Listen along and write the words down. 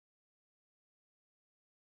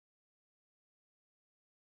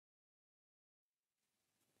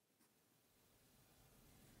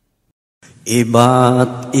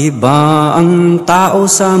Iba't iba ang tao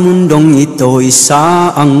sa mundong ito, isa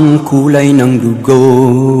ang kulay ng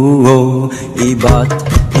dugo. Iba't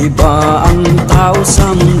iba ang tao sa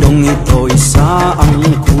mundong ito, isa ang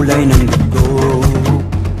kulay ng dugo.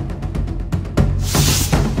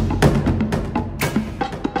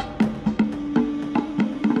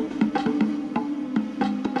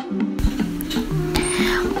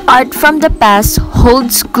 Art from the past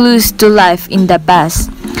holds clues to life in the past.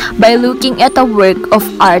 By looking at a work of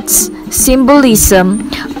art's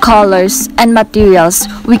symbolism, colors, and materials,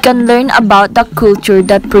 we can learn about the culture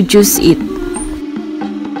that produced it.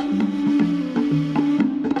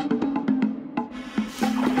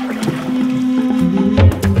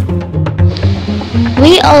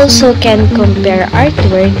 We also can compare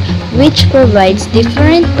artwork, which provides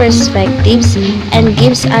different perspectives and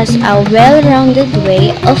gives us a well-rounded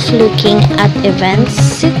way of looking at events,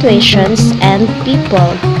 situations, and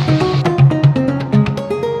people.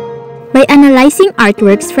 By analyzing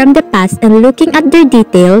artworks from the past and looking at their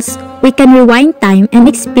details, we can rewind time and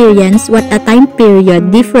experience what a time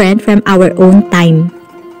period different from our own time.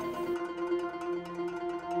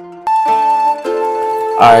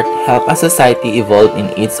 Art helps a society evolve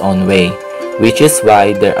in its own way, which is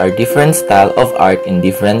why there are different styles of art in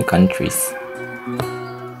different countries.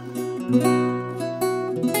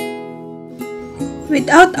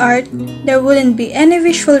 Without art, there wouldn't be any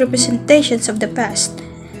visual representations of the past,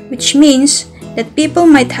 which means that people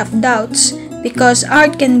might have doubts because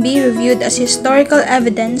art can be reviewed as historical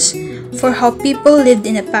evidence for how people lived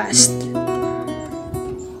in the past.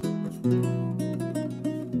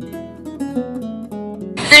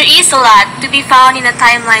 There is a lot to be found in the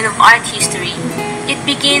timeline of art history. It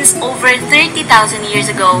begins over 30,000 years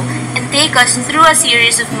ago and takes us through a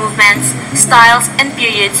series of movements, styles, and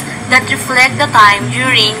periods that reflect the time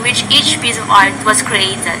during which each piece of art was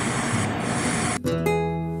created.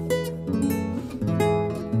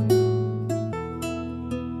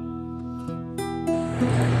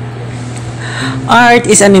 Art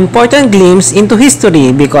is an important glimpse into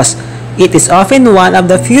history because it is often one of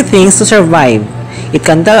the few things to survive. It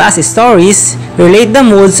can tell us stories, relate the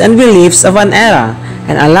moods and beliefs of an era,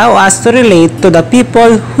 and allow us to relate to the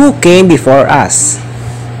people who came before us.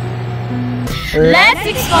 Let's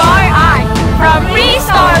explore art from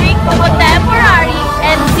prehistoric to contemporary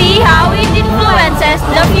and see how it influences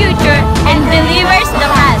the future and delivers the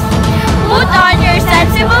past. Put on your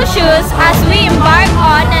sensible shoes as we embark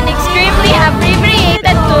on an extremely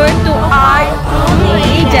abbreviated tour to art through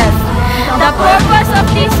the ages. The purpose of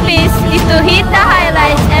this piece is to hit the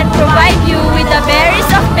highlights and provide you with the berries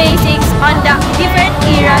of basics on the different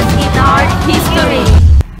eras in art history.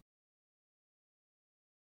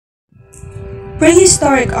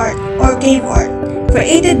 Prehistoric art or cave art,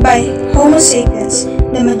 created by Homo sapiens.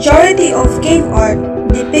 The majority of cave art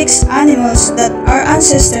depicts animals that our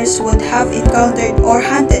ancestors would have encountered or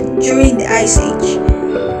hunted during the Ice Age,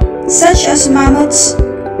 such as mammoths,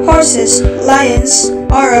 horses, lions,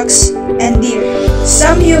 aurochs, and deer.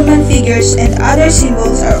 Some human figures and other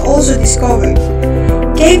symbols are also discovered.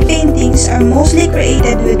 Cave paintings are mostly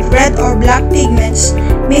created with red or black pigments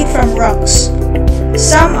made from rocks.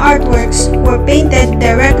 Some artworks were painted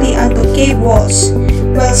directly onto cave walls,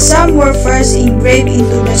 while some were first engraved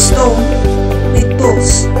into the stone with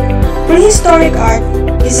tools. Prehistoric art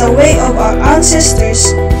is a way of our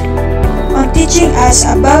ancestors on teaching us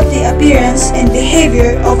about the appearance and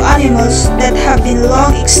behavior of animals that have been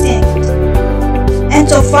long extinct, and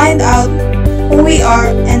to find out who we are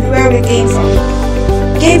and where we came from.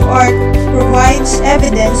 Cave art provides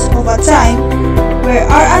evidence of a time where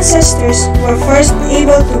our ancestors were first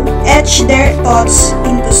able to etch their thoughts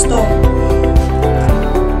into stone.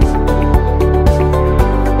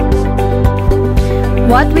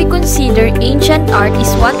 What we consider ancient art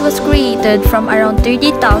is what was created from around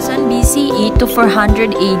 30,000 BCE to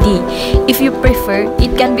 400 AD. If you prefer,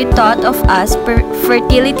 it can be thought of as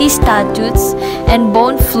fertility statues and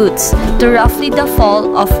bone flutes to roughly the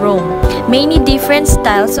fall of Rome. Many different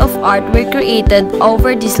styles of art were created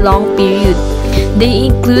over this long period. They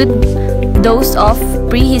include those of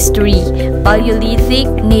prehistory, Paleolithic,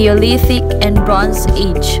 Neolithic, and Bronze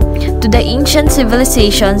Age, to the ancient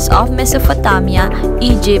civilizations of Mesopotamia,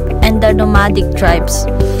 Egypt, and the nomadic tribes.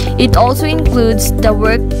 It also includes the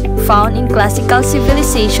work found in classical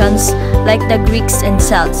civilizations like the Greeks and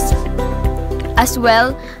Celts, as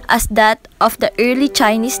well as that of the early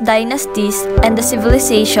Chinese dynasties and the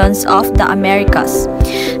civilizations of the Americas.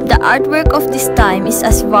 The artwork of this time is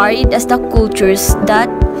as varied as the cultures that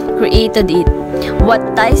created it.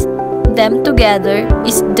 What ties them together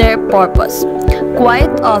is their purpose.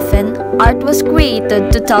 Quite often, art was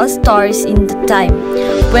created to tell stories in the time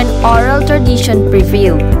when oral tradition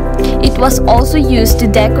prevailed. It was also used to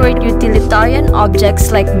decorate utilitarian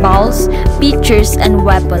objects like bowls, pictures, and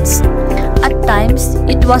weapons. At times,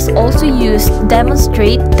 it was also used to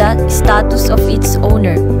demonstrate the status of its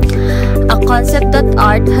owner, a concept that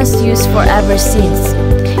art has used forever since.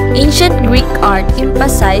 Ancient Greek art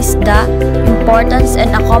emphasized the importance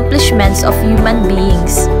and accomplishments of human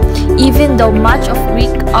beings. Even though much of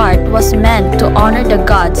Greek art was meant to honor the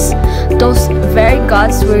gods, those very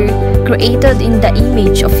gods were created in the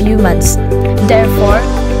image of humans. Therefore,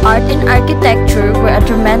 art and architecture were a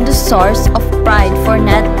tremendous source of pride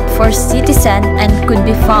for citizens and could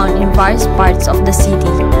be found in various parts of the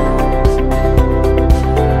city.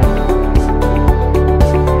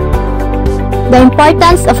 The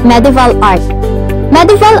importance of medieval art.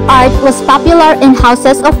 Medieval art was popular in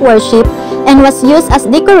houses of worship and was used as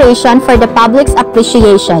decoration for the public's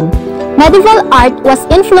appreciation. Medieval art was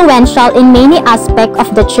influential in many aspects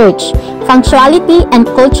of the church, functionality, and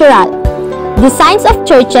cultural. Designs of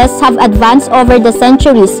churches have advanced over the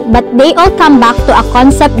centuries, but they all come back to a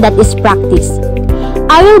concept that is practice.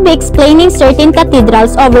 I will be explaining certain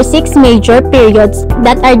cathedrals over 6 major periods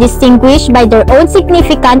that are distinguished by their own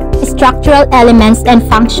significant structural elements and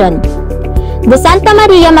function. The Santa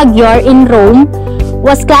Maria Maggiore in Rome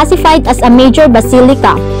was classified as a major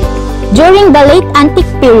basilica. During the late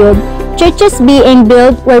antique period, churches being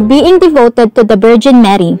built were being devoted to the Virgin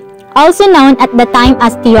Mary, also known at the time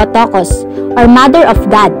as Theotokos, or Mother of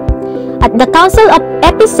God. At the Council of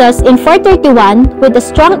Ephesus in 431, with a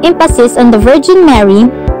strong emphasis on the Virgin Mary,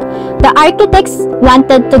 the architects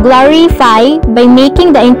wanted to glorify by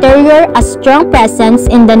making the interior a strong presence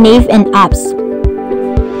in the nave and apse.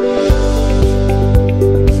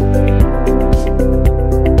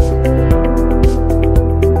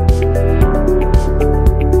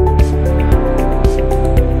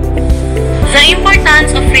 The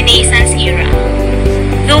importance of Renaissance era.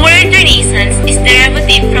 The word Renaissance is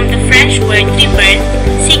derivative from the French word rebirth,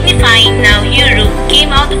 signifying now Europe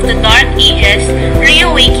came out of the Dark Ages,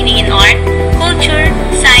 reawakening in art, culture,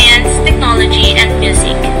 science, technology, and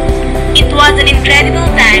music. It was an incredible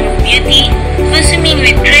time of beauty, consuming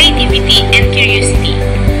with creativity and curiosity.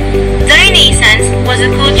 The Renaissance was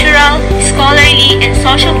a cultural, scholarly, and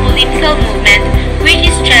social-political movement which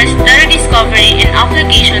stressed the rediscovery and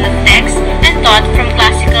application of texts and thought from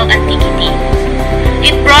classical antiquity.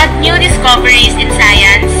 It brought new discoveries in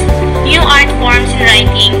science, new art forms in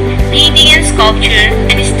writing, painting and sculpture,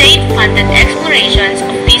 and state-funded explorations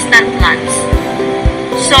of distant lands.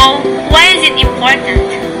 So, why is it important?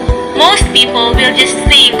 Most people will just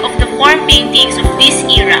think of the form paintings of this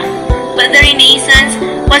era, but the Renaissance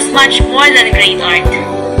was much more than great art.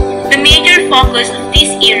 The major focus of this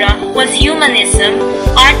era was humanism,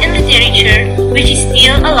 art and literature, which is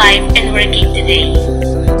still alive and working today.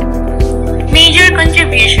 Major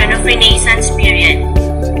contribution of Renaissance period: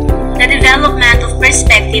 the development of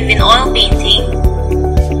perspective in oil painting,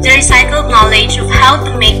 the recycled knowledge of how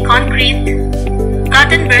to make concrete,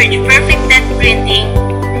 Gutenberg perfected printing,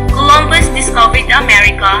 Columbus discovered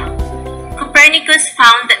America, Copernicus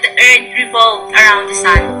found that the earth revolved around the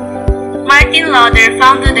sun, Martin Luther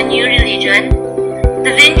founded a new religion,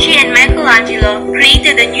 Da Vinci and Michelangelo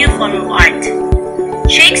created a new form of art,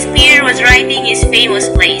 Shakespeare was writing his famous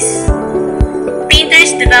plays,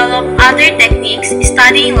 painters developed other techniques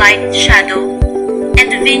studying light, shadow,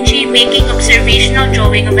 and Da Vinci making observational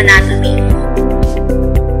drawing of anatomy.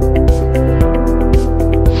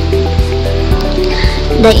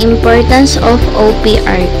 The importance of OP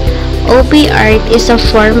art. OP art is a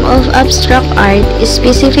form of abstract art,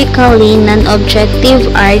 specifically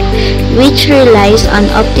non-objective art, which relies on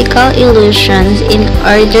optical illusions in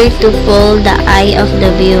order to pull the eye of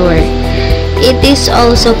the viewer. It is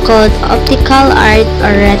also called optical art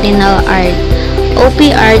or retinal art. OP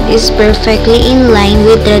art is perfectly in line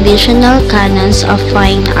with traditional canons of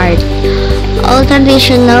fine art. All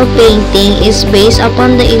traditional painting is based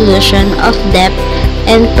upon the illusion of depth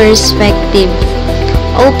and perspective.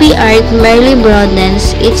 OP art merely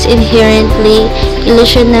broadens its inherently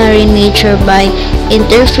illusionary nature by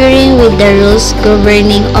interfering with the rules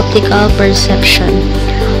governing optical perception.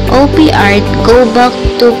 OP art go back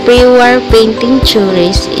to pre-war painting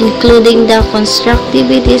theories, including the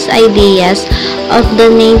constructivist ideas of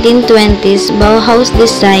the 1920s Bauhaus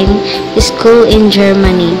design school in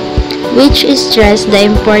Germany, which stressed the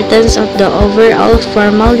importance of the overall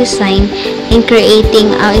formal design in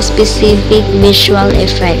creating a specific visual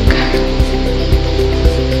effect.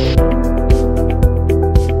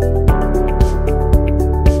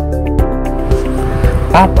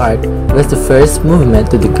 Pop art was the first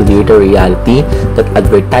movement to declare the reality that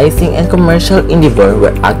advertising and commercial endeavor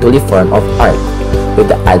were actually form of art. With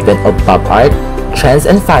the advent of pop art, trends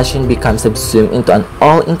and fashion become subsumed into an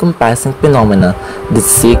all-encompassing phenomena that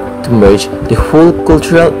seek to merge the whole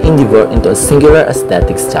cultural endeavor into a singular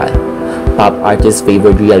aesthetic style. Pop artists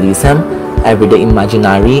favored realism, everyday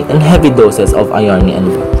imaginary, and heavy doses of irony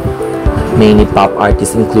and wit. Many pop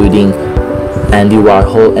artists, including Andy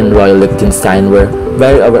Warhol and Roy Lichtenstein, were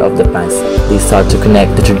very aware of the past. They sought to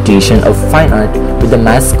connect the tradition of fine art with the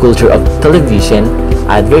mass culture of television,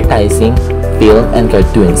 advertising, film, and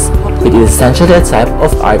cartoons. It is essentially a type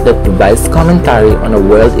of art that provides commentary on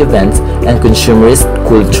world events and consumerist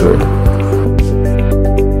culture.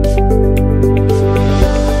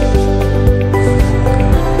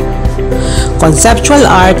 Conceptual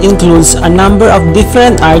art includes a number of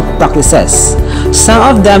different art practices. Some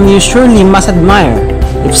of them you surely must admire.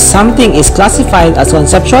 If something is classified as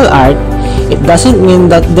conceptual art, it doesn't mean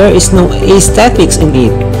that there is no aesthetics in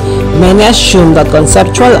it. Many assume that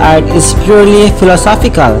conceptual art is purely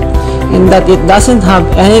philosophical, and that it doesn't have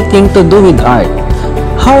anything to do with art.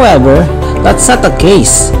 However, that's not the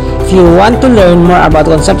case. If you want to learn more about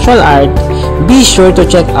conceptual art, be sure to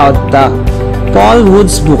check out the Paul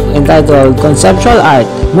Wood's book entitled Conceptual Art,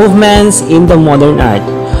 Movements in the Modern Art.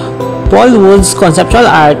 Paul Wood's conceptual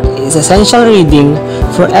art is essential reading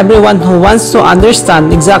for everyone who wants to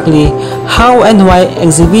understand exactly how and why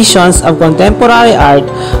exhibitions of contemporary art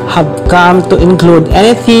have come to include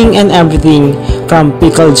anything and everything from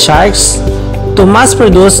pickled sharks to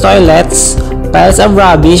mass-produced toilets, piles of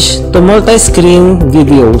rubbish to multi-screen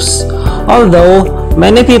videos. Although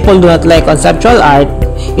many people do not like conceptual art,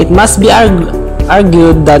 it must be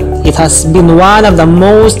argued that it has been one of the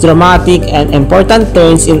most dramatic and important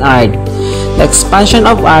turns in art. The expansion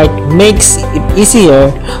of art makes it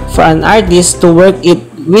easier for an artist to work it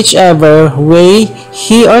whichever way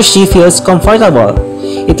he or she feels comfortable.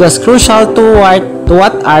 It was crucial to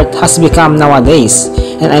what art has become nowadays,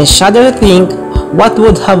 and I shudder to think what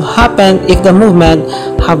would have happened if the movement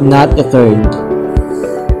had not occurred.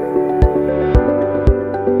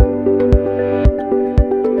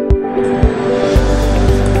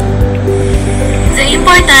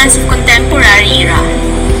 Importance of contemporary era.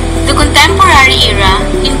 The contemporary era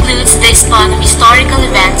includes the span of historical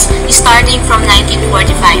events starting from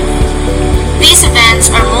 1945. These events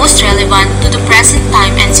are most relevant to the present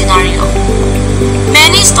time and scenario.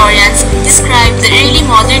 Many historians describe the early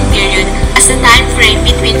modern period as a time frame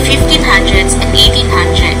between 1500s and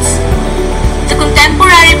 1800s. The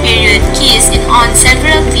contemporary period keys in on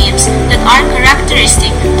several themes that are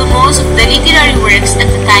characteristic to most of the literary works at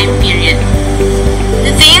the time period.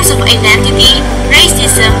 The themes of identity,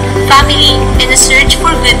 racism, family, and the search for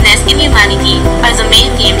goodness in humanity are the main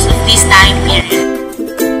themes of this time period.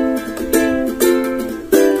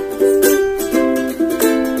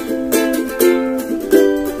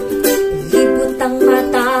 Libot ang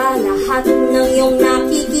mata, lahat ng iyong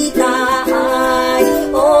nakikita ay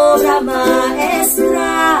obra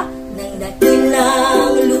maestra ng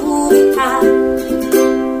dakilang lumikha.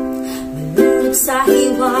 Malunod sa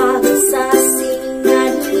hiwaga sa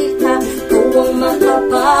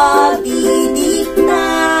makapagdidikta,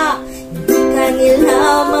 hindi ka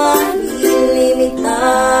nila malilimita.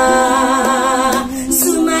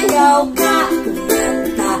 Sumayaw ka,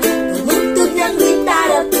 kumanta, tumugtog ng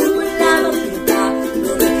gitara, tumula magpinta,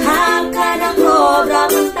 lumikha ka ng obra,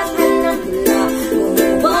 magtanghal ng tula,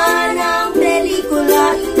 gumawa ng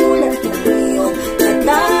pelikula, imulat ng iyong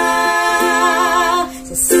kata.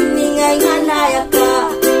 Sa sining ay malaya ka.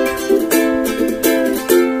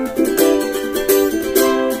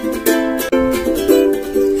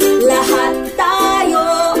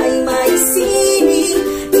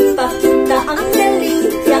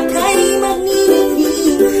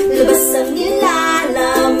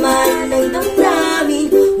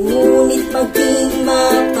 Maging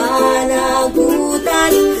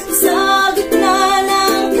mapanagutan sa gitna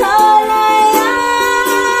ng kalayan.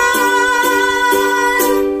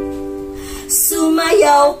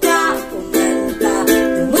 Sumayaw ka, kumanta,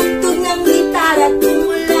 tumugtog ng gitara,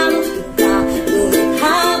 tumula magpinta,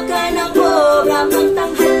 lumikha ka ng obra,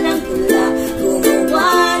 magtanghal ng tula,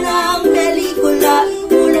 gumawa ng pelikula,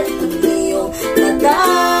 imulat ang iyong mata.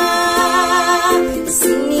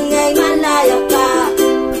 Sining ay malaya ka.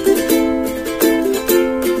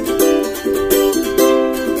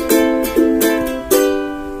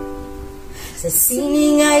 Sa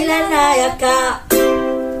sining ay lalaya ka.